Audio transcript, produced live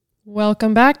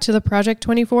Welcome back to the Project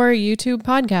 24 YouTube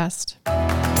podcast.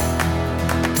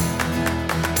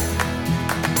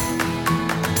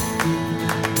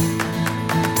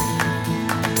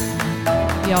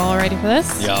 Y'all ready for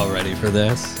this? Y'all ready for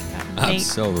this? I'm Nate.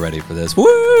 so ready for this.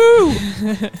 Woo!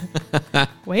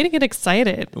 Way to get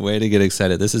excited. Way to get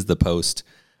excited. This is the post.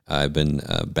 I've been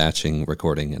batching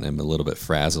recording, and I'm a little bit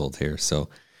frazzled here. So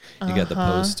you got the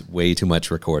post, way too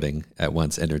much recording at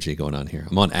once, energy going on here.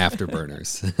 I'm on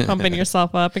afterburners. Pumping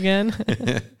yourself up again.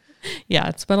 Yeah,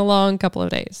 it's been a long couple of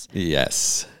days.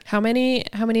 Yes. How many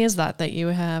is that you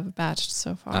have batched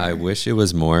so far? I wish it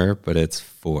was more, but it's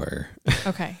 4.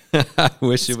 Okay. I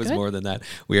wish it was good. more than that.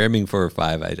 We're aiming for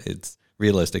 5. It's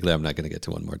realistically, I'm not going to get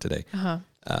to one more today.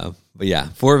 But yeah,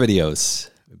 4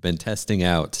 videos. We've been testing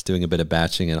out, doing a bit of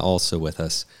batching, and also with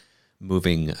us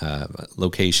moving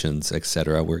locations,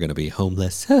 etc. We're going to be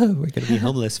homeless. We're going to be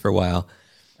homeless for a while.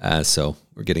 So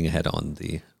we're getting ahead on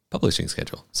the publishing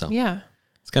schedule. So Yeah.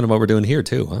 it's kind of what we're doing here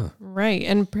too, huh? Right.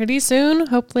 And pretty soon,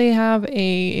 hopefully have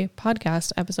a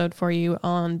podcast episode for you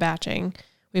on batching.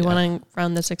 We want to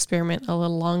run this experiment a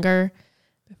little longer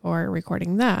before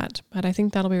recording that, but I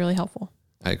think that'll be really helpful.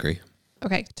 I agree.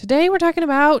 Okay. Today we're talking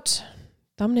about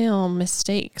thumbnail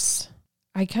mistakes.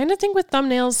 I kind of think with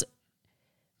thumbnails,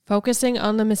 focusing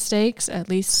on the mistakes, at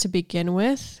least to begin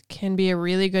with, can be a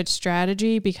really good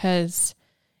strategy, because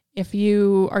if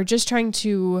you are just trying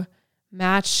to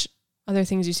match other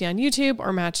things you see on YouTube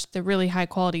or match the really high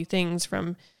quality things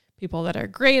from people that are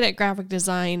great at graphic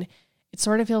design, it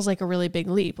sort of feels like a really big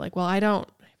leap. Like, well, if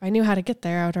I knew how to get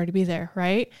there, I would already be there,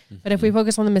 right? Mm-hmm. But if we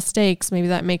focus on the mistakes, maybe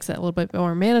that makes it a little bit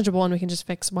more manageable and we can just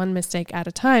fix one mistake at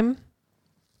a time.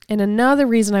 And another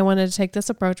reason I wanted to take this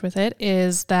approach with it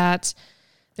is that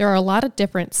there are a lot of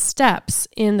different steps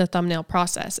in the thumbnail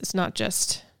process. It's not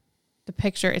just the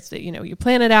picture. It's that, you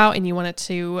plan it out and you want it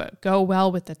to go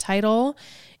well with the title.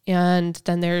 And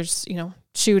then there's,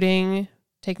 shooting,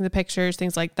 taking the pictures,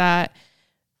 things like that,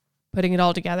 putting it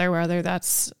all together, whether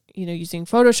that's, using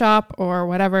Photoshop or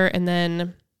whatever, and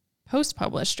then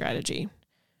post-publish strategy,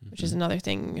 which is another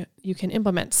thing you can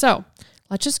implement. So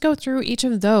let's just go through each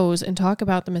of those and talk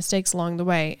about the mistakes along the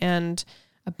way. And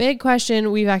a big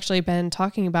question we've actually been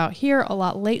talking about here a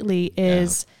lot lately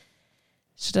is,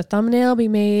 should a thumbnail be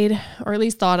made, or at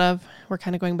least thought of? We're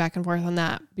kind of going back and forth on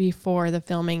that before the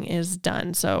filming is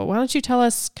done. So why don't you tell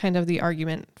us kind of the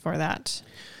argument for that?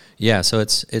 Yeah, so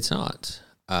it's not.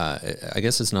 I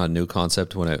guess it's not a new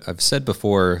concept. When I've said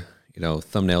before,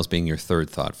 thumbnails being your third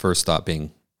thought, first thought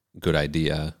being good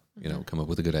idea, come up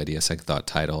with a good idea, second thought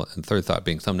title, and third thought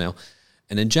being thumbnail.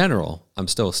 And in general, I'm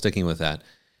still sticking with that.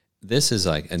 This is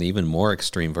like an even more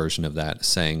extreme version of that,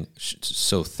 saying,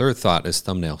 so third thought is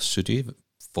thumbnail. Should you even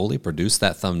fully produce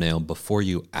that thumbnail before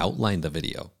you outline the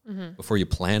video, before you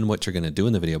plan what you're going to do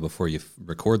in the video, before you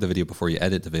record the video, before you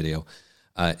edit the video?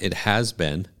 It has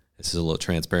been, this is a little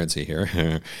transparency here,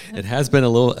 it has been a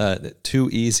little too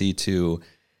easy to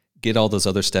get all those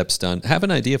other steps done. Have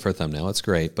an idea for a thumbnail, it's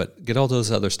great, but get all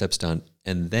those other steps done,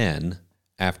 and then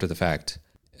after the fact,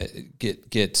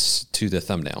 get to the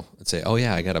thumbnail and say, oh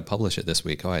yeah, I got to publish it this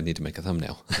week. Oh, I need to make a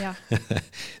thumbnail. Yeah.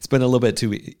 It's been a little bit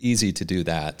too easy to do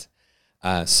that.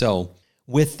 So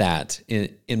with that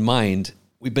in mind,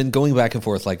 we've been going back and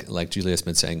forth, like Julia's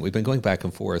been saying, we've been going back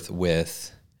and forth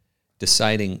with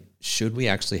deciding, should we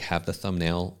actually have the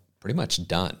thumbnail pretty much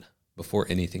done before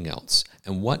anything else?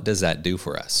 And what does that do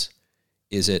for us?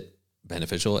 Is it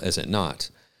beneficial? Is it not?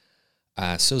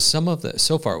 So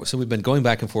we've been going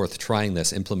back and forth, trying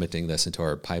this, implementing this into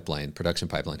our production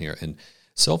pipeline here. And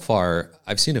so far,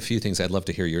 I've seen a few things. I'd love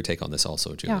to hear your take on this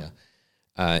also, Julia.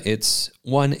 Yeah.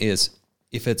 One is,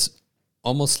 if it's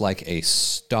almost like a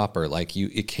stopper, like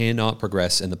it cannot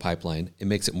progress in the pipeline, it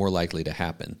makes it more likely to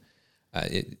happen.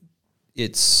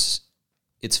 It's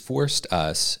forced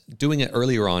us doing it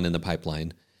earlier on in the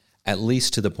pipeline, at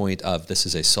least to the point of, this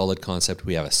is a solid concept.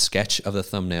 We have a sketch of the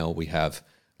thumbnail. We have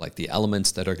like the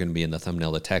elements that are going to be in the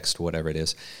thumbnail, the text, whatever it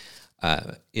is.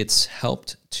 It's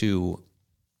helped to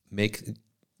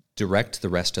direct the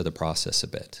rest of the process a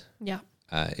bit. Yeah.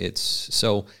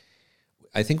 So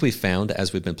I think we found,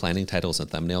 as we've been planning titles and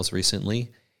thumbnails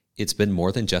recently, it's been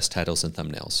more than just titles and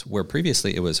thumbnails, where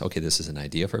previously it was, okay, this is an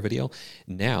idea for a video.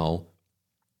 Now,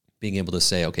 being able to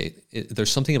say, okay,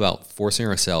 there's something about forcing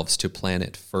ourselves to plan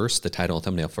it first, the title and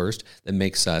thumbnail first,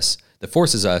 that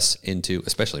forces us into,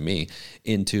 especially me,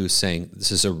 into saying,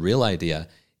 this is a real idea,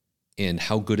 and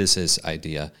how good is this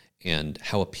idea, and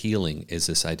how appealing is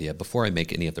this idea before I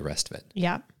make any of the rest of it.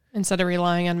 Yeah. Instead of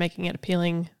relying on making it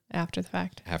appealing after the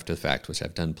fact. After the fact, which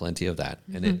I've done plenty of that.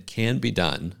 And it can be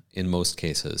done in most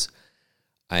cases.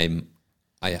 I'm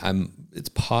It's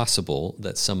possible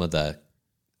that some of the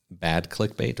bad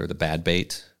clickbait or the bad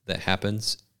bait that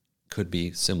happens could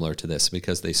be similar to this,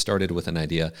 because they started with an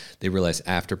idea. They realized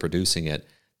after producing it,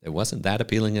 it wasn't that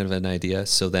appealing of an idea.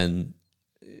 So then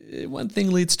one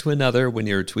thing leads to another when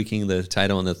you're tweaking the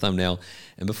title and the thumbnail.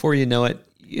 And before you know it,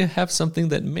 you have something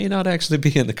that may not actually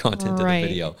be in the content of the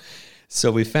video.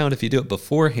 So we found if you do it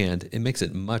beforehand, it makes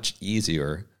it much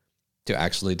easier to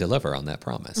actually deliver on that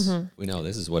promise. We know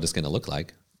this is what it's going to look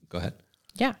like. Go ahead.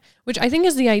 Yeah, which I think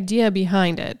is the idea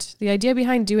behind it. The idea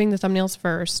behind doing the thumbnails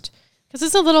first, because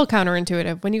it's a little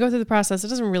counterintuitive. When you go through the process, it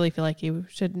doesn't really feel like you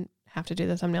shouldn't have to do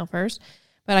the thumbnail first.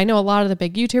 But I know a lot of the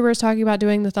big YouTubers talking about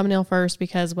doing the thumbnail first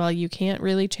because, well, you can't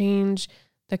really change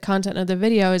the content of the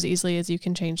video as easily as you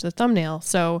can change the thumbnail.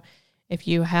 So if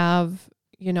you have,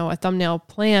 a thumbnail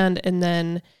planned and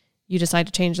then you decide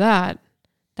to change that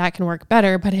can work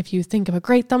better. But if you think of a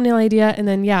great thumbnail idea and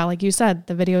then, like you said,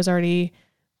 the video is already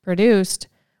produced,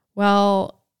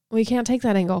 well, we can't take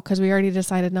that angle because we already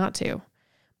decided not to.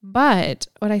 But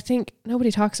what I think nobody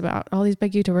talks about, all these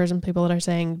big YouTubers and people that are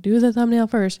saying, do the thumbnail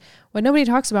first, what nobody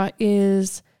talks about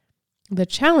is the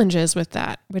challenges with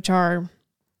that, which are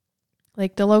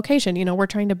like the location. We're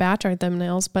trying to batch our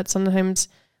thumbnails, but sometimes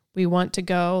we want to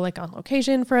go like on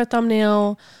location for a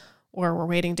thumbnail, or we're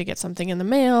waiting to get something in the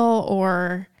mail,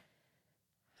 or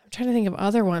I'm trying to think of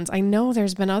other ones. I know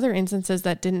there's been other instances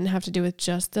that didn't have to do with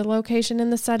just the location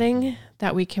and the setting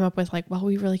that we came up with like, well,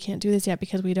 we really can't do this yet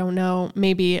because we don't know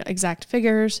maybe exact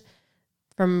figures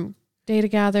from data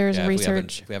gatherers and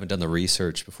research. If we haven't done the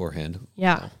research beforehand.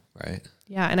 Yeah. Right.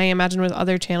 Yeah. And I imagine with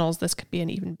other channels, this could be an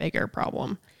even bigger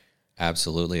problem.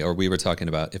 Absolutely. Or we were talking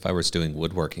about if I was doing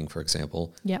woodworking, for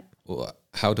example. Yep. Well,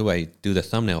 how do I do the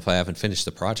thumbnail if I haven't finished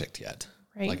the project yet?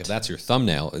 Right. Like if that's your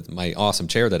thumbnail, my awesome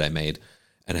chair that I made,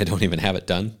 and I don't even have it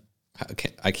done,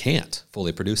 I can't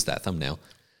fully produce that thumbnail.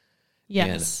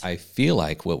 Yes. And I feel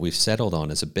like what we've settled on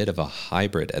is a bit of a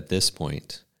hybrid at this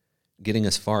point, getting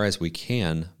as far as we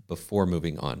can before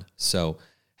moving on. So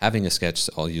having a sketch,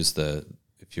 I'll use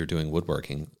if you're doing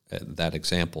woodworking, that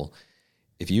example,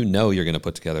 if you know you're going to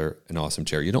put together an awesome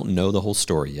chair, you don't know the whole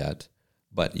story yet,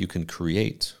 but you can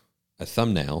create a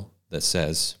thumbnail that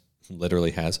says,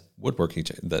 literally has woodworking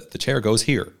chair. The chair goes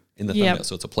here in the thumbnail.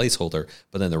 So it's a placeholder,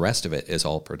 but then the rest of it is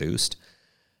all produced.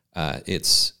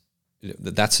 That's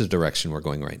the direction we're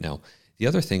going right now. The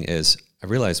other thing is, I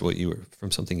realized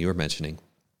from something you were mentioning,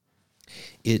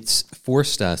 it's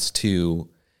forced us to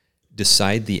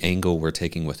decide the angle we're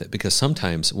taking with it, because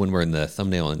sometimes when we're in the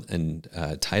thumbnail and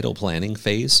title planning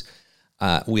phase,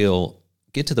 we'll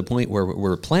get to the point where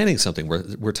we're planning something,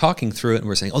 we're talking through it and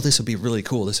we're saying, oh, this would be really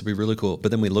cool, this would be really cool.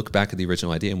 But then we look back at the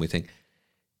original idea and we think,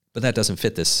 but that doesn't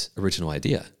fit this original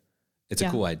idea. It's a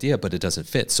cool idea, but it doesn't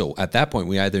fit. So at that point,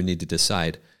 we either need to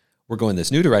decide we're going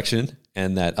this new direction,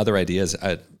 and that other idea is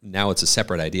now it's a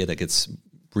separate idea that gets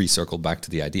recircled back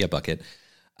to the idea bucket.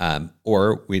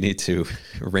 Or we need to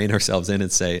rein ourselves in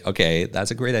and say, okay,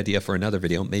 that's a great idea for another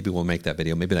video. Maybe we'll make that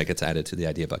video. Maybe that gets added to the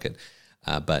idea bucket.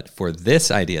 But for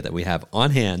this idea that we have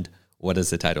on hand, what is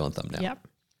the title and thumbnail? Yep.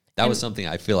 That was something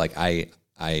I feel like I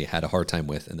had a hard time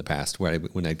with in the past, where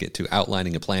when I get to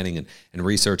outlining and planning and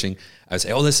researching, I would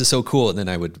say, oh, this is so cool. And then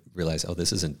I would realize, oh,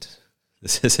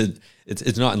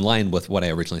 it's not in line with what I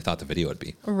originally thought the video would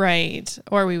be. Right.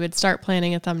 Or we would start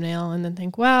planning a thumbnail and then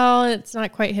think, well, it's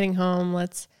not quite hitting home.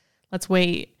 Let's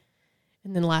wait.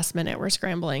 And then last minute we're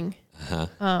scrambling. Uh-huh.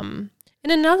 And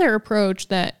another approach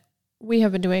that we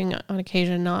have been doing on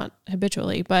occasion, not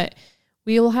habitually, but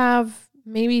we'll have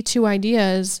maybe two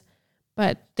ideas,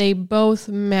 but they both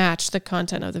match the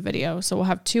content of the video. So we'll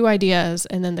have two ideas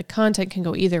and then the content can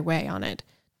go either way on it.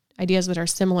 Ideas that are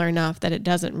similar enough that it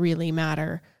doesn't really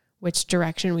matter which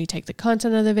direction we take the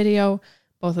content of the video.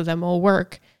 Both of them will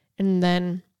work. And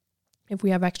then if we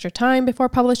have extra time before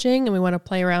publishing and we want to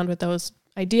play around with those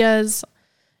ideas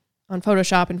on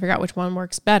Photoshop and figure out which one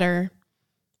works better,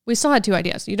 we still had two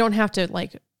ideas. You don't have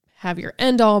to have your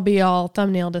end all be all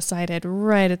thumbnail decided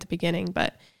right at the beginning.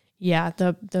 But yeah,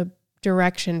 the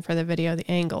direction for the video, the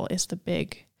angle is the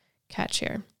big catch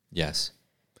here. Yes.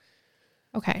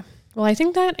 Okay. Well, I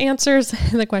think that answers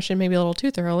the question maybe a little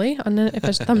too thoroughly on if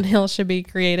a thumbnail should be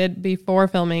created before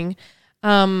filming.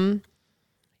 Are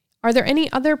there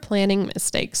any other planning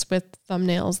mistakes with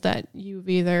thumbnails that you've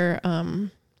either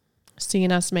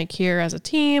seen us make here as a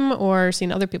team or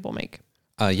seen other people make?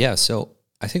 Yeah. So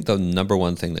I think the number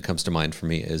one thing that comes to mind for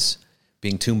me is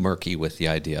being too murky with the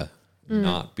idea,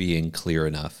 not being clear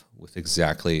enough with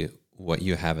exactly what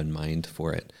you have in mind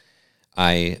for it.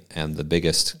 I am the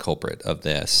biggest culprit of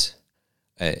this.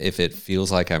 If it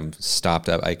feels like I'm stopped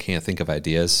up, I can't think of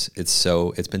ideas.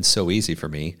 It's been so easy for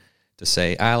me to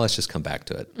say, let's just come back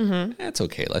to it. It's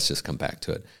okay. Let's just come back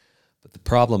to it. But the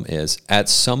problem is, at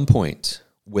some point,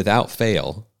 without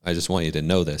fail, I just want you to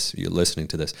know this, you're listening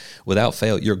to this, without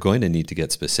fail, you're going to need to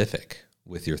get specific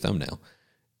with your thumbnail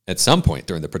at some point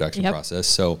during the production process.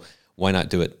 So why not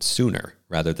do it sooner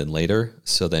rather than later?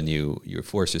 So then you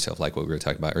force yourself, like what we were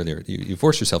talking about earlier, you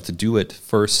force yourself to do it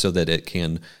first so that it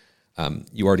can,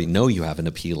 you already know you have an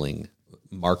appealing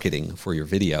marketing for your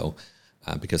video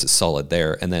because it's solid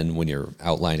there. And then when you're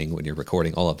outlining, when you're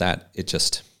recording, all of that,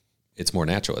 it's more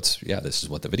natural. This is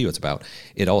what the video is about.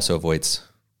 It also avoids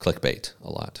clickbait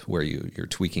a lot, where you're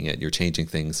tweaking it, you're changing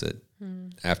things that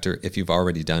if you're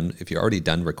already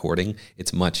done recording,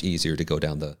 it's much easier to go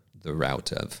down the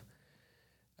route of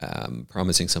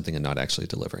promising something and not actually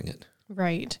delivering it.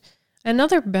 Right.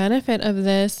 Another benefit of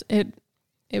this, it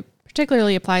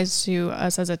particularly applies to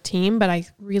us as a team, but I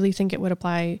really think it would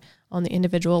apply on the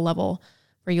individual level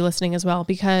for you listening as well.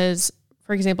 Because,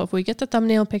 for example, if we get the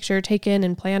thumbnail picture taken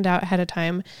and planned out ahead of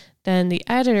time, then the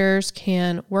editors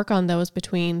can work on those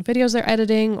between videos they're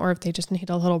editing, or if they just need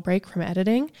a little break from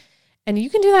editing. And you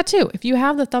can do that too. If you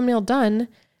have the thumbnail done,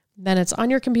 then it's on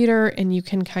your computer and you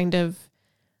can kind of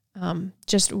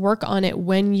just work on it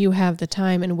when you have the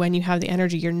time and when you have the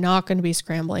energy. You're not going to be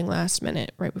scrambling last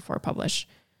minute right before publish.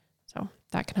 So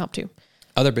that can help too.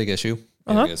 Other big issue,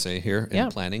 I'm going to say here in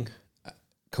planning,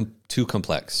 too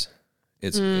complex.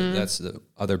 That's the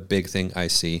other big thing I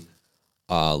see.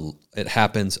 It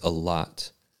happens a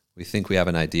lot. We think we have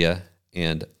an idea,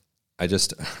 and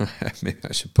maybe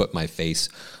I should put my face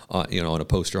on a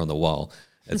poster on the wall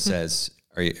that says,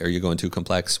 are you going too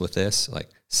complex with this? Like,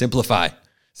 simplify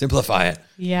it.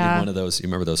 Yeah. One of those, you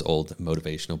remember those old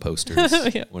motivational posters?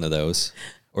 One of those.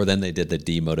 Or then they did the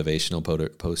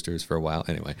demotivational posters for a while.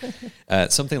 Anyway,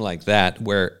 something like that,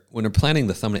 where when we're planning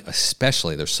the thumbnail,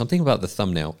 especially, there's something about the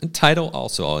thumbnail, and title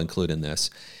also I'll include in this.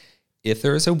 If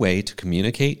there is a way to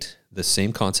communicate the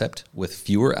same concept with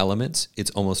fewer elements,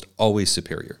 it's almost always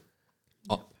superior.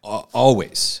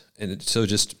 Always. And so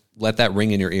just let that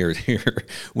ring in your ear here.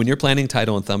 When you're planning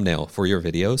title and thumbnail for your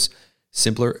videos,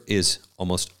 simpler is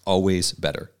almost always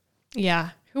better. Yeah.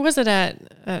 Who was it at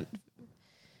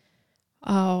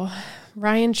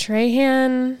Ryan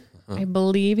Trahan, I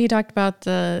believe he talked about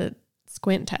the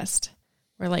squint test,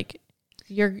 where like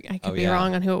I could be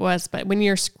wrong on who it was, but when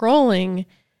you're scrolling,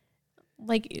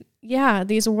 like,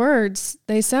 these words,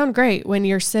 they sound great when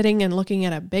you're sitting and looking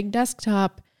at a big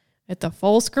desktop at the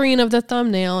full screen of the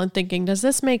thumbnail and thinking, does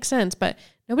this make sense? But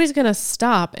nobody's going to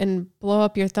stop and blow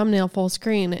up your thumbnail full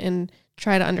screen and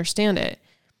try to understand it.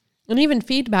 And even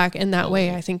feedback in that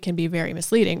way, I think, can be very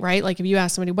misleading, right? Like if you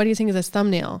ask somebody, what do you think of this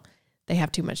thumbnail? They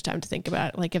have too much time to think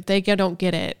about it. Like if they don't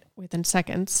get it within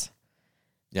seconds.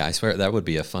 Yeah, I swear that would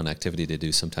be a fun activity to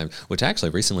do sometime, which actually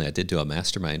recently I did do a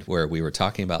mastermind where we were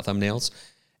talking about thumbnails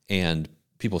and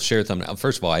people shared thumbnails.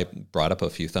 First of all, I brought up a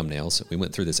few thumbnails. We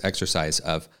went through this exercise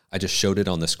of, I just showed it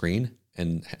on the screen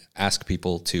and asked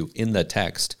people to, in the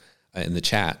text, in the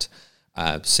chat,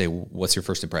 say, what's your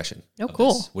first impression? Oh,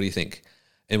 cool. This? What do you think?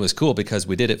 And it was cool because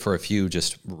we did it for a few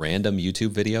just random YouTube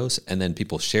videos, and then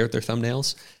people shared their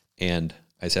thumbnails, and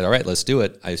I said, all right, let's do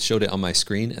it. I showed it on my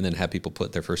screen and then had people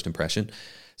put their first impression.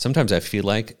 Sometimes I feel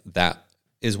like that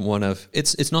is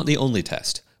it's not the only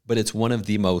test, but it's one of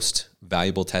the most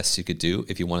valuable tests you could do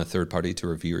if you want a third party to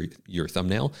review your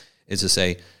thumbnail, is to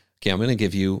say, okay, I'm going to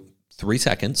give you 3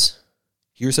 seconds.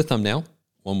 Here's a thumbnail,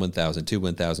 1,000, 2,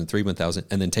 1,000, 3, 1,000,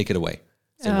 and then take it away.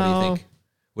 Say, what do you think?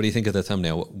 What do you think of the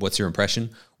thumbnail? What's your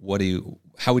impression?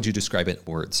 How would you describe it in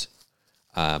words?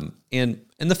 And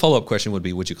the follow-up question would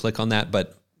be, would you click on that?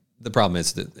 But the problem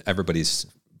is that everybody's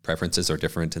preferences are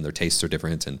different and their tastes are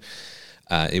different. And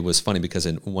it was funny because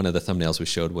in one of the thumbnails we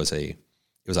showed it was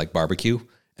like barbecue.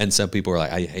 And some people were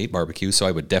like, I hate barbecue, so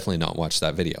I would definitely not watch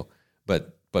that video.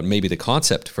 But maybe the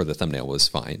concept for the thumbnail was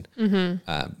fine.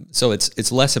 Mm-hmm. So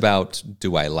it's less about,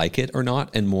 do I like it or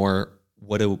not? And more,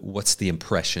 what's the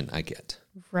impression I get?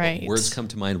 Right. What words come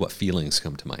to mind? What feelings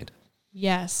come to mind?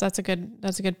 Yes, that's a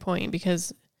good point,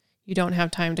 because you don't have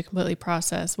time to completely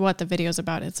process what the video is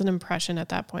about. It's an impression at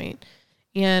that point.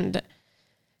 And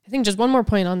I think just one more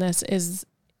point on this is,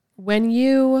 when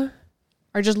you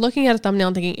are just looking at a thumbnail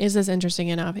and thinking, is this interesting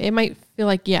enough? It might feel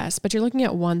like yes, but you're looking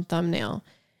at one thumbnail,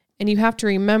 and you have to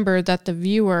remember that the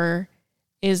viewer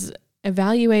is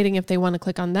evaluating if they want to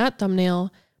click on that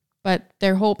thumbnail, but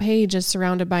their whole page is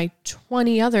surrounded by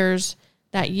 20 others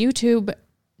that YouTube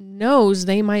knows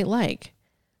they might like,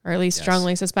 or at least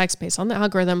strongly suspects based on the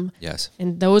algorithm. Yes.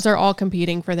 And those are all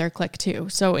competing for their click too.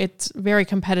 So it's very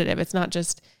competitive. It's not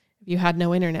just if you had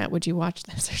no internet, would you watch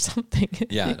this or something?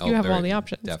 Yeah. You have all the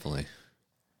options. Definitely.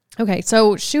 Okay.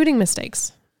 So shooting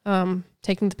mistakes,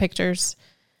 taking the pictures,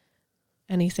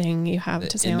 anything you have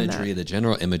to say on that? The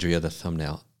general imagery of the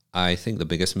thumbnail. I think the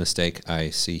biggest mistake I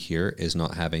see here is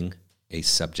not having a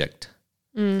subject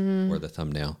for the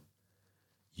thumbnail.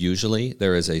 Usually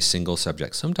there is a single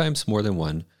subject, sometimes more than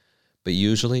one, but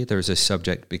usually there's a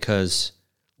subject because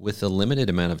with the limited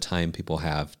amount of time people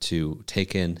have to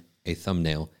take in a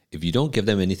thumbnail, if you don't give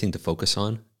them anything to focus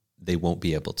on, they won't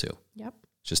be able to. Yep.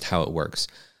 Just how it works.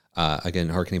 Again,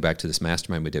 harkening back to this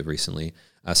mastermind we did recently,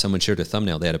 someone shared a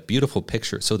thumbnail. They had a beautiful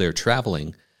picture. So they're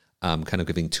traveling, kind of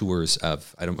giving tours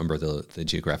of, I don't remember the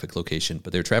geographic location,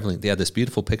 but they're traveling. They had this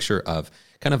beautiful picture of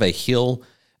kind of a hill.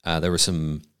 There were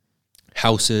some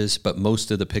houses, but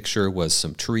most of the picture was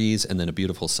some trees and then a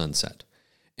beautiful sunset.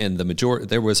 And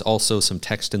there was also some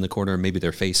text in the corner, maybe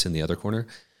their face in the other corner.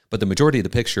 But the majority of the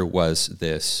picture was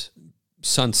this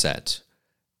sunset.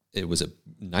 It was a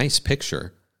nice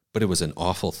picture, but it was an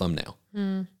awful thumbnail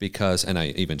because, and I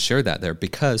even shared that there,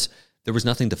 because there was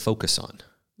nothing to focus on.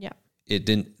 Yeah.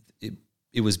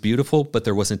 It was beautiful, but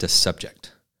there wasn't a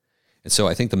subject. And so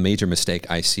I think the major mistake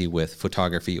I see with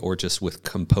photography or just with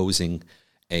composing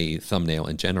a thumbnail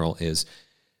in general is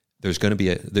there's going to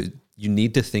be you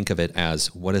need to think of it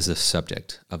as, what is the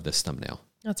subject of this thumbnail?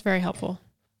 That's very helpful.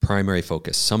 Primary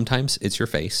focus. Sometimes it's your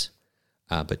face,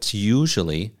 but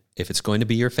usually if it's going to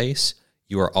be your face,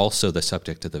 you are also the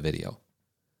subject of the video.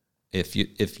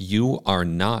 If you are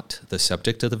not the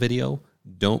subject of the video,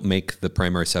 don't make the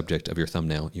primary subject of your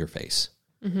thumbnail your face.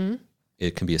 Mm-hmm.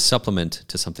 It can be a supplement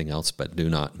to something else, but do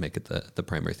not make it the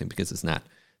primary thing because it's not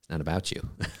about you.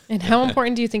 And how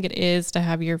important do you think it is to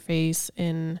have your face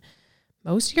in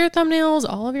most of your thumbnails,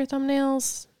 all of your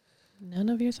thumbnails, none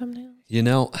of your thumbnails? You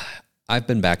know, I've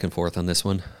been back and forth on this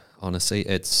one. Honestly,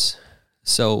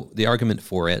 so the argument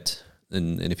for it,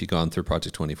 and if you've gone through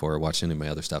Project 24 or watched any of my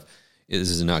other stuff, this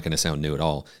is not going to sound new at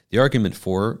all. The argument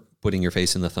for putting your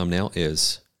face in the thumbnail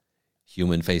is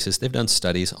human faces. They've done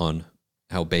studies on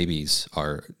how babies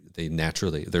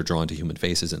they're drawn to human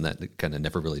faces, and that kind of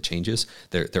never really changes.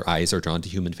 Their eyes are drawn to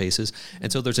human faces.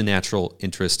 And so there's a natural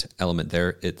interest element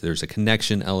there. There's a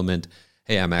connection element.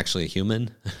 Hey, I'm actually a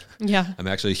human. Yeah. I'm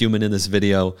actually a human in this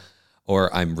video,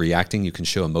 or I'm reacting. You can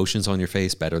show emotions on your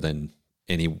face better than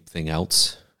anything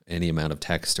else, any amount of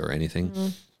text or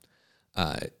anything,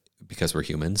 because we're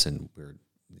humans and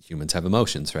humans have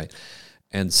emotions, right?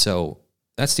 And so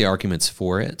that's the arguments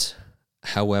for it.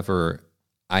 However,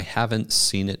 I haven't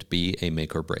seen it be a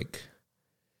make or break.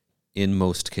 In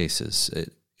most cases,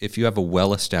 if you have a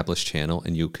well-established channel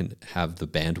and you can have the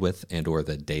bandwidth and or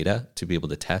the data to be able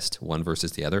to test one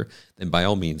versus the other, then by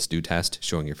all means do test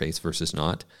showing your face versus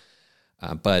not.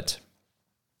 But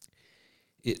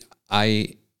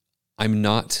I am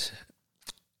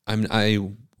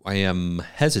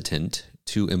hesitant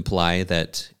to imply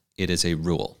that it is a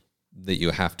rule that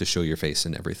you have to show your face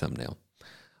in every thumbnail.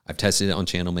 I've tested it on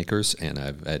channel makers, and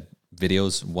I've had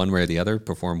videos one way or the other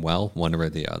perform well, one way or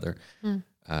the other.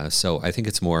 So I think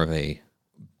it's more of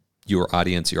your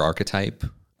audience, your archetype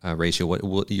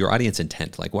ratio, your audience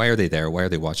intent. Like, why are they there? Why are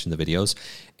they watching the videos?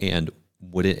 And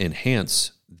would it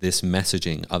enhance this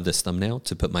messaging of this thumbnail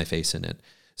to put my face in it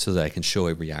so that I can show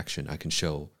a reaction? I can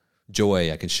show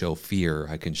joy. I can show fear.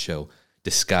 I can show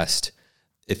disgust.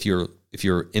 If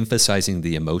you're emphasizing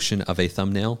the emotion of a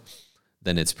thumbnail,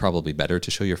 then it's probably better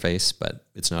to show your face, but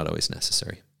it's not always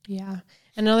necessary. Yeah.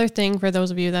 Another thing for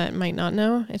those of you that might not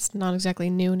know, it's not exactly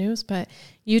new news, but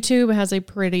YouTube has a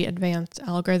pretty advanced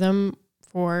algorithm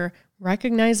for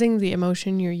recognizing the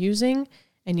emotion you're using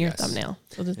in your thumbnail.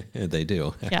 So they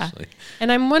do, actually. Yeah.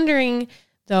 And I'm wondering,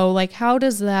 though, like, how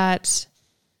does that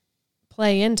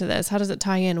play into this? How does it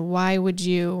tie in? Why would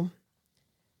do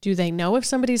they know if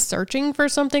somebody's searching for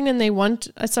something and they want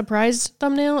a surprise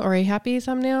thumbnail or a happy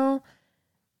thumbnail?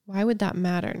 Why would that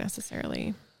matter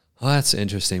necessarily? Well, that's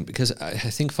interesting because I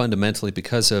think fundamentally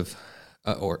because of,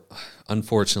 or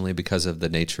unfortunately because of the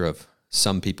nature of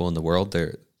some people in the world,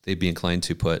 they'd be inclined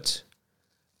to put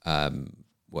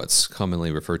what's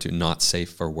commonly referred to not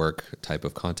safe for work type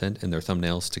of content in their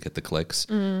thumbnails to get the clicks,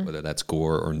 whether that's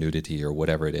gore or nudity or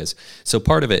whatever it is. So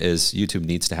part of it is YouTube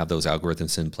needs to have those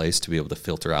algorithms in place to be able to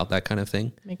filter out that kind of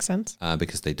thing. Makes sense.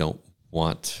 Because they don't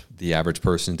want the average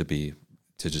person to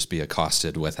just be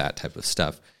accosted with that type of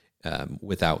stuff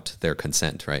without their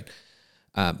consent, right?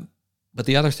 But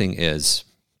the other thing is,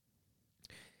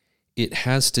 it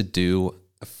has to do,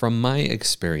 from my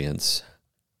experience,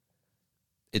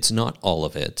 it's not all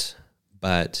of it,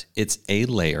 but it's a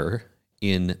layer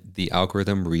in the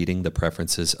algorithm reading the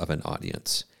preferences of an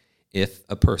audience. if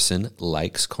a person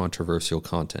likes controversial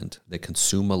content, they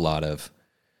consume a lot of,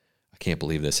 I can't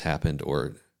believe this happened,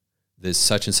 or this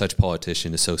such and such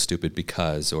politician is so stupid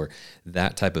because, or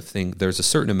that type of thing, there's a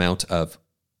certain amount of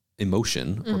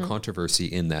emotion or controversy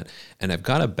in that. And I've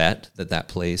got to bet that that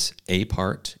plays a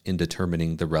part in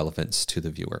determining the relevance to the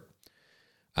viewer.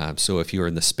 So if you're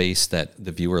in the space that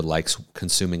the viewer likes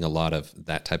consuming a lot of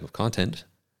that type of content,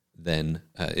 then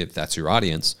if that's your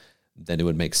audience, then it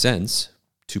would make sense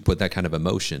to put that kind of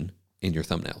emotion in your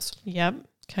thumbnails. Yep.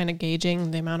 Kind of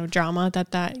gauging the amount of drama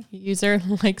that user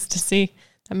likes to see.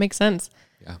 That makes sense.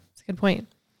 Yeah. That's a good point.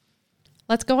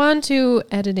 Let's go on to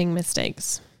editing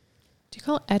mistakes. Do you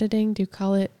call it editing? Do you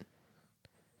call it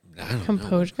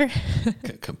composure?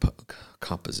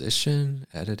 Composition,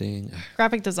 editing.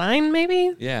 Graphic design,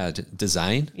 maybe? Yeah,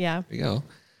 design. Yeah. There you go. Okay.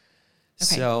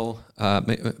 So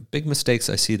big mistakes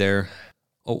I see there.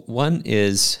 One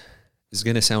is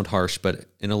going to sound harsh, but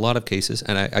in a lot of cases,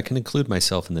 and I can include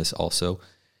myself in this also,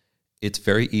 it's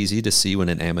very easy to see when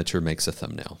an amateur makes a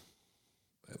thumbnail.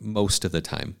 Most of the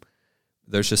time.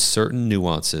 There's just certain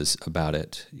nuances about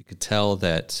it. You could tell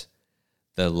that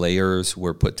the layers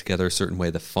were put together a certain way,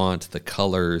 the font, the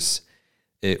colors,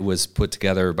 it was put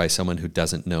together by someone who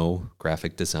doesn't know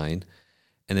graphic design.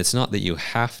 And it's not that you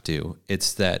have to,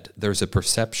 it's that there's a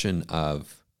perception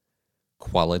of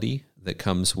quality that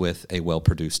comes with a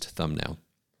well-produced thumbnail.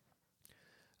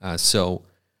 So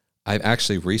I've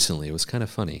actually recently, it was kind of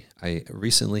funny. I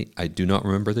do not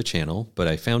remember the channel, but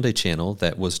I found a channel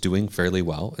that was doing fairly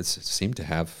well. It seemed to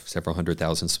have several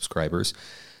 100,000 subscribers.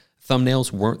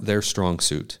 Thumbnails weren't their strong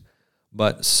suit,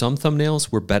 but some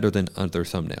thumbnails were better than other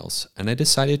thumbnails. And I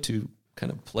decided to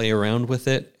kind of play around with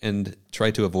it and try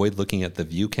to avoid looking at the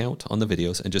view count on the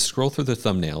videos and just scroll through the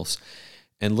thumbnails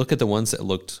and look at the ones that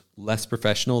looked less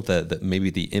professional, that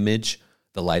maybe the image,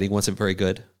 the lighting wasn't very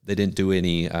good. They didn't do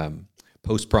any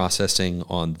post-processing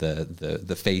on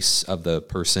the face of the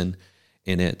person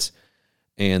in it,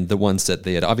 and the ones that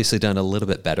they had obviously done a little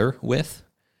bit better with.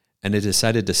 And I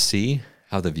decided to see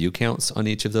how the view counts on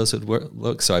each of those would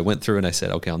look. So I went through and I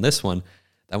said, okay, on this one,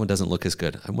 that one doesn't look as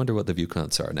good. I wonder what the view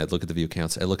counts are. And I'd look at the view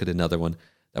counts. I look at another one.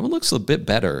 That one looks a bit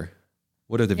better.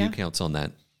 What are the view counts on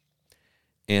that?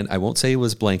 And I won't say it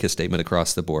was blanket statement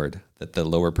across the board that the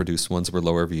lower produced ones were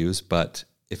lower views, but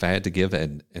if I had to give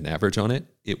an average on it,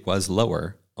 it was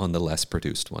lower on the less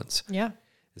produced ones. Yeah.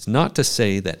 It's not to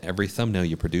say that every thumbnail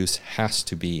you produce has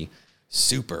to be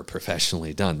super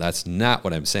professionally done. That's not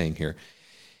what I'm saying here.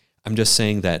 I'm just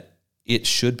saying that it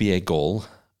should be a goal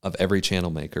of every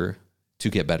channel maker to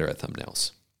get better at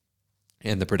thumbnails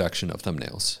and the production of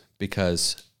thumbnails,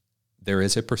 because there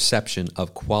is a perception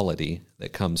of quality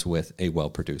that comes with a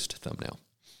well-produced thumbnail.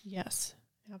 Yes,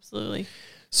 absolutely.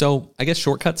 So I guess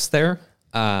shortcuts there.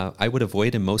 I would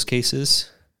avoid in most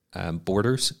cases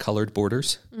borders, colored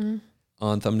borders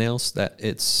on thumbnails. That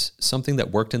it's something that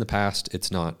worked in the past.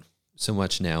 It's not so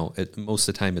much now. Most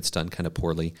of the time it's done kind of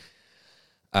poorly.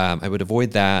 I would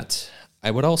avoid that.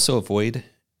 I would also avoid,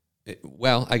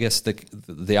 well, I guess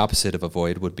the opposite of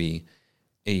avoid would be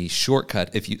a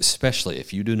shortcut, especially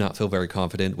if you do not feel very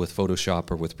confident with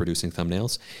Photoshop or with producing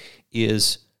thumbnails,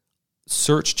 is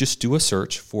just do a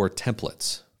search for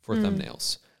templates for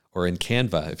thumbnails. Or in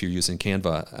Canva, if you're using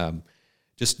Canva,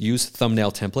 just use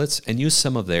thumbnail templates and use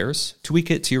some of theirs,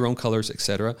 tweak it to your own colors,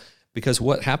 etc. Because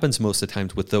what happens most of the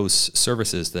times with those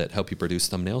services that help you produce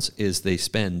thumbnails is they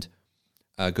spend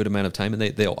a good amount of time, and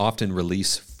they'll often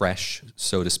release fresh,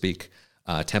 so to speak,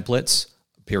 templates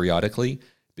periodically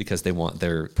because they want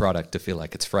their product to feel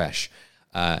like it's fresh.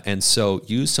 And so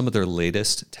use some of their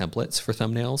latest templates for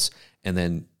thumbnails and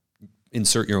then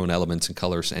insert your own elements and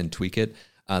colors and tweak it.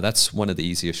 That's one of the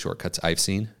easiest shortcuts I've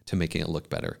seen to making it look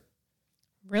better.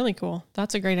 Really cool.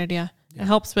 That's a great idea. Yeah. It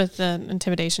helps with the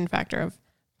intimidation factor of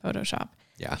Photoshop.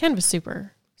 Yeah. Canva's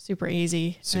super, super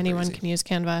easy. Anyone can use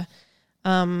Canva.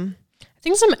 I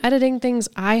think some editing things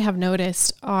I have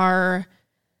noticed are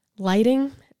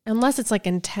lighting. Unless it's like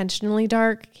intentionally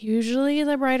dark, usually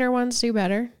the brighter ones do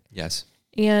better. Yes.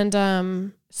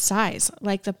 And size.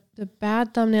 Like the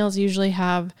bad thumbnails usually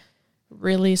have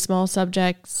really small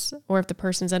subjects, or if the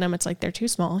person's in them, it's like they're too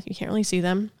small. You can't really see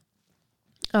them.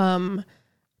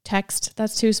 Text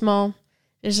that's too small.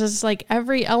 It's just like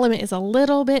every element is a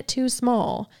little bit too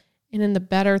small. And in the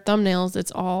better thumbnails,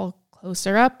 it's all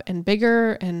closer up and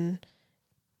bigger, and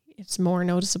it's more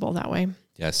noticeable that way.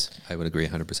 Yes, I would agree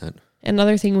 100%.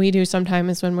 Another thing we do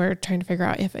sometimes when we're trying to figure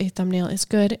out if a thumbnail is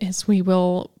good is we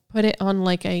will put it on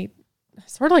like a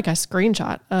sort of like a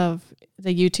screenshot of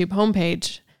the YouTube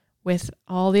homepage with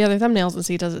all the other thumbnails and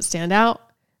see, does it stand out?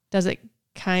 Does it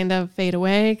kind of fade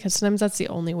away? Because sometimes that's the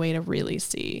only way to really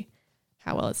see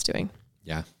how well it's doing.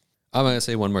 Yeah. I'm going to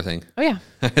say one more thing. Oh, yeah.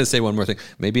 I'm going to say one more thing.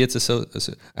 Maybe it's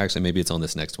actually, maybe it's on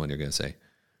this next one you're going to say.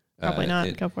 Probably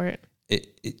not. Go for it.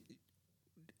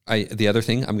 The other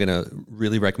thing I'm going to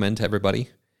really recommend to everybody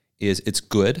is it's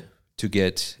good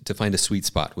to find a sweet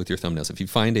spot with your thumbnails. If you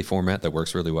find a format that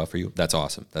works really well for you, that's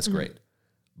awesome. That's great.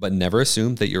 But never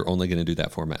assume that you're only going to do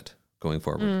that format going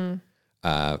forward.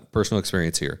 Personal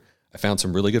experience here. I found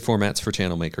some really good formats for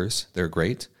channel makers. They're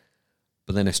great.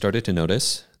 But then I started to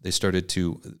notice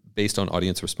based on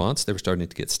audience response, they were starting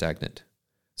to get stagnant.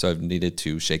 So I've needed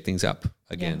to shake things up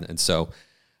again. Yeah. And so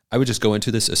I would just go into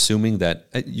this assuming that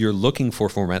you're looking for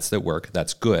formats that work.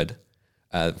 That's good.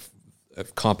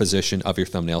 Composition of your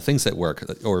thumbnail, things that work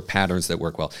or patterns that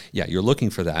work well. Yeah, you're looking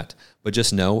for that. But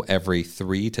just know every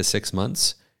 3 to 6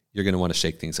 months, you're going to want to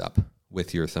shake things up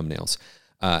with your thumbnails.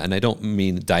 And I don't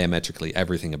mean diametrically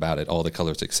everything about it, all the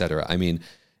colors, etc. I mean,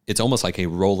 it's almost like a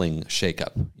rolling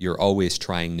shakeup. You're always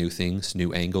trying new things,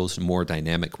 new angles, more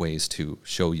dynamic ways to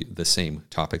show you the same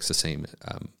topics, the same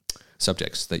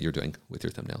subjects that you're doing with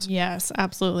your thumbnails. Yes,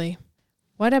 absolutely.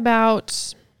 What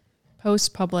about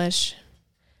post-publish?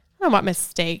 I don't know about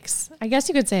mistakes. I guess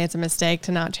you could say it's a mistake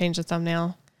to not change the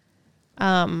thumbnail.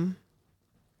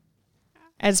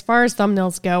 As far as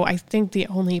thumbnails go, I think the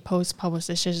only post-publish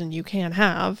decision you can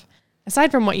have,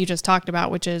 aside from what you just talked about,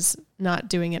 which is not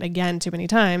doing it again too many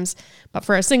times, but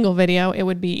for a single video, it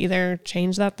would be either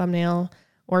change that thumbnail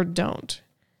or don't.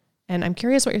 And I'm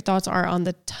curious what your thoughts are on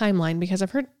the timeline, because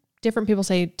I've heard different people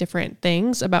say different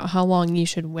things about how long you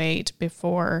should wait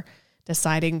before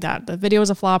deciding that the video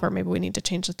is a flop or maybe we need to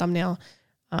change the thumbnail.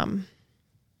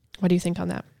 What do you think on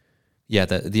that? Yeah,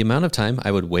 the amount of time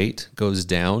I would wait goes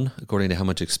down according to how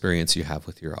much experience you have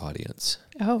with your audience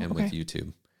with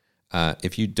YouTube.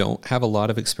 If you don't have a lot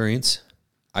of experience,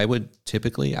 I would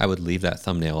leave that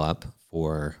thumbnail up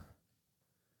for,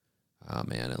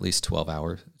 at least 12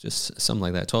 hours, just something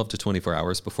like that, 12 to 24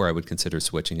 hours before I would consider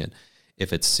switching it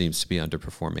if it seems to be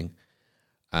underperforming.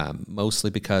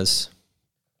 Mostly because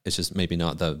it's just maybe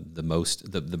not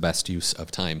the best use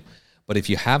of time. But if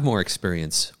you have more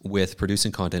experience with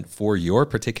producing content for your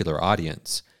particular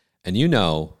audience, and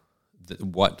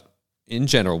what in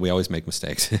general, we always make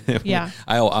mistakes. Yeah.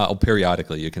 I'll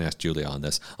periodically, you can ask Julia on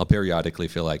this, I'll periodically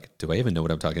feel like, do I even know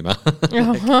what I'm talking about?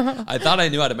 I thought I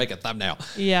knew how to make a thumbnail.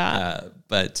 Yeah.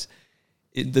 But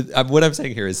what I'm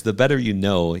saying here is the better you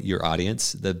know your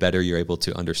audience, the better you're able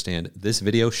to understand this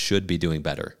video should be doing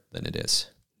better than it is.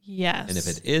 Yes. And if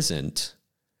it isn't,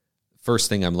 first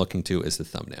thing I'm looking to is the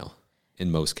thumbnail in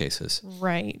most cases.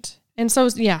 Right. And so,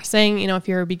 saying, if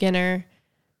you're a beginner,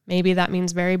 maybe that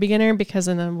means very beginner, because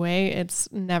in a way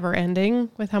it's never ending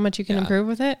with how much you can improve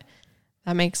with it.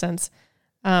 That makes sense.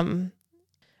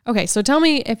 Okay. So tell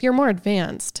me if you're more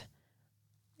advanced,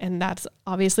 and that's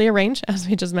obviously a range as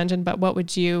we just mentioned, but what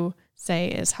would you say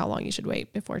is how long you should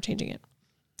wait before changing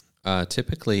it?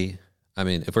 Typically,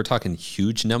 if we're talking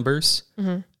huge numbers,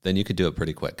 then you could do it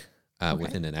pretty quick,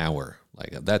 within an hour.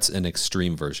 Like that's an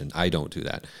extreme version. I don't do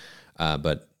that.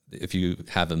 But if you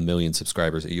have 1 million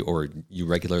subscribers or you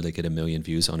regularly get 1 million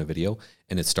views on a video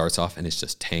and it starts off and it's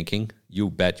just tanking, you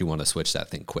bet you want to switch that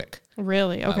thing quick.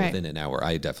 Really? Okay. Within an hour,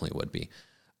 I definitely would be.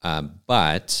 And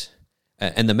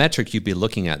the metric you'd be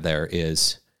looking at there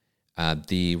is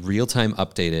the real-time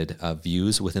updated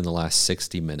views within the last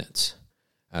 60 minutes.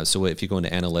 So if you go into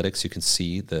analytics, you can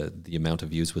see the amount of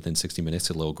views within 60 minutes,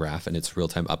 a little graph, and it's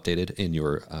real-time updated in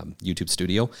your YouTube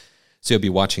studio. So you'll be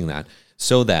watching that.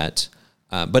 So that,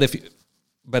 but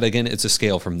again, it's a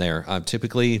scale from there.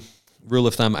 Typically, rule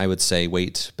of thumb, I would say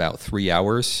wait about 3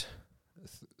 hours,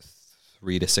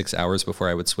 3 to 6 hours before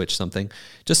I would switch something,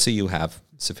 just so you have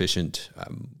sufficient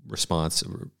response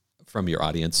from your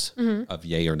audience of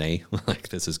yay or nay, like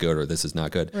this is good or this is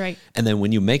not good. Right. And then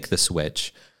when you make the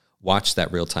switch, watch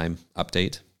that real-time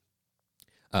update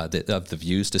of the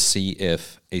views to see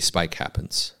if a spike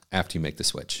happens after you make the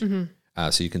switch.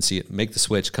 So you can see it, make the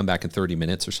switch, come back in 30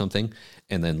 minutes or something,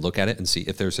 and then look at it and see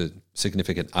if there's a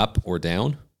significant up or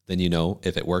down, then you know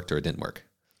if it worked or it didn't work.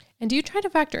 And do you try to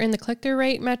factor in the click-through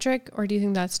rate metric, or do you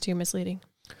think that's too misleading?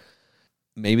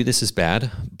 Maybe this is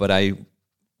bad, but I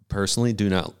personally do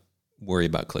not worry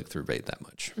about click-through rate that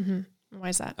much. Why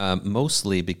is that?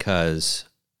 Mostly because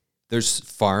there's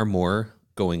far more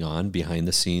going on behind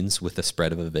the scenes with the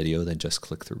spread of a video than just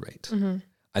click-through rate.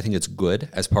 I think it's good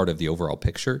as part of the overall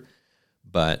picture,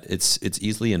 but it's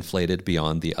easily inflated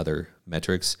beyond the other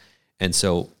metrics. And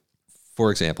so, for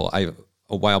example,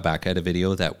 a while back I had a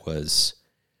video that was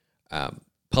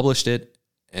published it,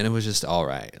 and it was just all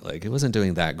right. Like, it wasn't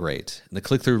doing that great. And the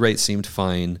click-through rate seemed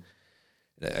fine.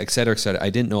 et cetera, et cetera. I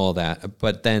didn't know all that.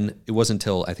 But then it wasn't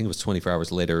until I think it was 24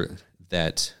 hours later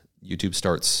that YouTube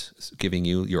starts giving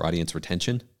you your audience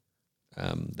retention.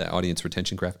 That audience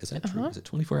retention graph. Is that true? Is it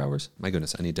 24 hours? My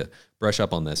goodness, I need to brush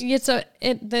up on this.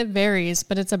 It varies,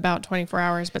 but it's about 24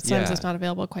 hours, but sometimes it's not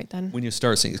available quite then. When you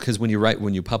start seeing, because when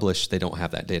you publish, they don't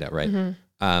have that data, right?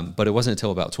 Mm-hmm. But it wasn't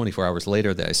until about 24 hours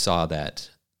later that I saw that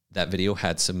video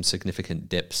had some significant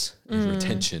dips in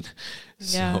retention.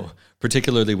 Yeah. So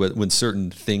particularly when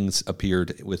certain things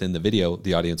appeared within the video,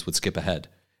 the audience would skip ahead.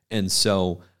 And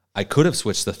so I could have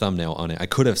switched the thumbnail on it. I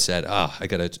could have said, I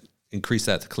got to increase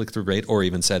that click-through rate, or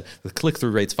even said, the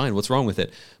click-through rate's fine. What's wrong with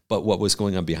it? But what was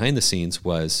going on behind the scenes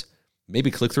was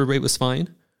maybe click-through rate was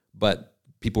fine, but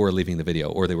people were leaving the video,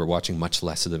 or they were watching much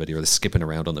less of the video, or they're skipping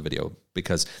around on the video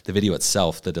because the video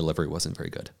itself, the delivery wasn't very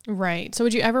good. Right. So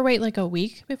would you ever wait like a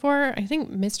week before? I think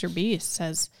Mr. Beast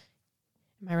says,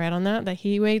 am I right on that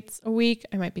he waits a week?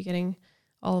 I might be getting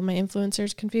all of my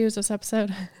influencers confused this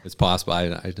episode. It's possible. I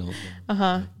don't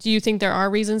know. Do you think there are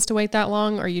reasons to wait that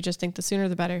long, or you just think the sooner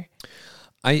the better?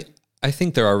 I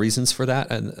think there are reasons for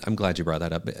that, and I'm glad you brought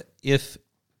that up. If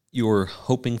you're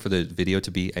hoping for the video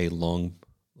to be a long,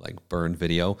 burn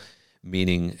video,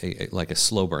 meaning a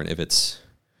slow burn, if it's,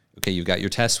 okay, you've got your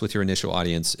test with your initial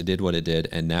audience, it did what it did,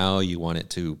 and now you want it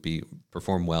to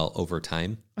perform well over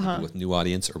time with new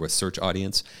audience or with search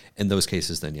audience, in those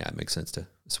cases, then it makes sense to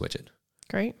switch it.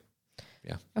 Great.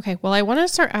 Yeah. Okay. Well, I want to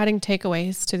start adding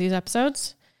takeaways to these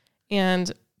episodes. And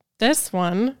this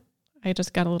one, I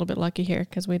just got a little bit lucky here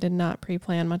because we did not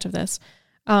pre-plan much of this.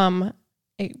 I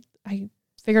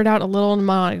figured out a little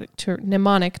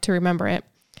mnemonic to remember it.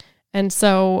 And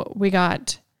so we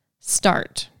got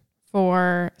start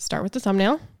with the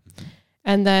thumbnail,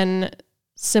 and then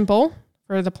simple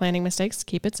for the planning mistakes.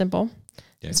 Keep it simple.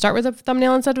 Okay. Start with a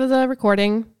thumbnail instead of the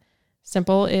recording.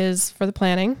 Simple is for the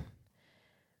planning.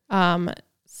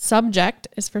 Subject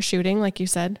is for shooting, like you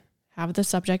said. Have the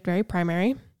subject very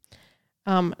primary.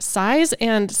 Size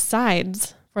and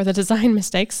sides for the design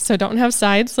mistakes. So don't have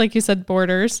sides, like you said,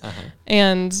 borders.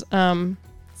 And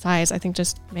size, I think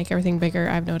just make everything bigger.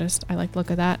 I've noticed. I like the look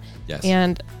of that. Yes.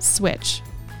 And switch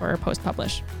for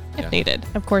post-publish if needed.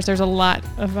 Of course, there's a lot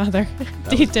of other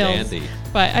details.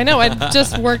 But I know it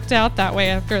just worked out that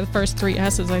way after the first 3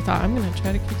 S's. I thought, I'm going to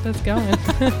try to keep this going.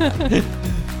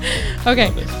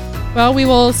 Okay. Well, we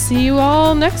will see you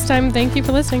all next time. Thank you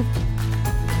for listening.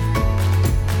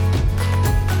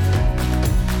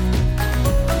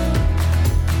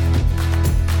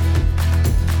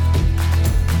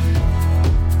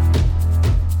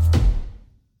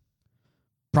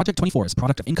 Project 24 is a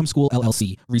product of Income School,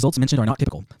 LLC. Results mentioned are not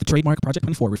typical. The trademark Project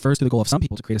 24 refers to the goal of some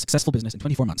people to create a successful business in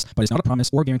 24 months, but is not a promise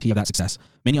or guarantee of that success.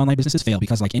 Many online businesses fail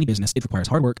because, like any business, it requires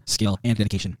hard work, skill, and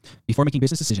dedication. Before making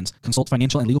business decisions, consult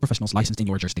financial and legal professionals licensed in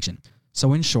your jurisdiction.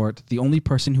 So in short, the only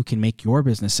person who can make your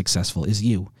business successful is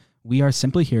you. We are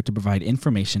simply here to provide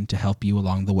information to help you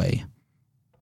along the way.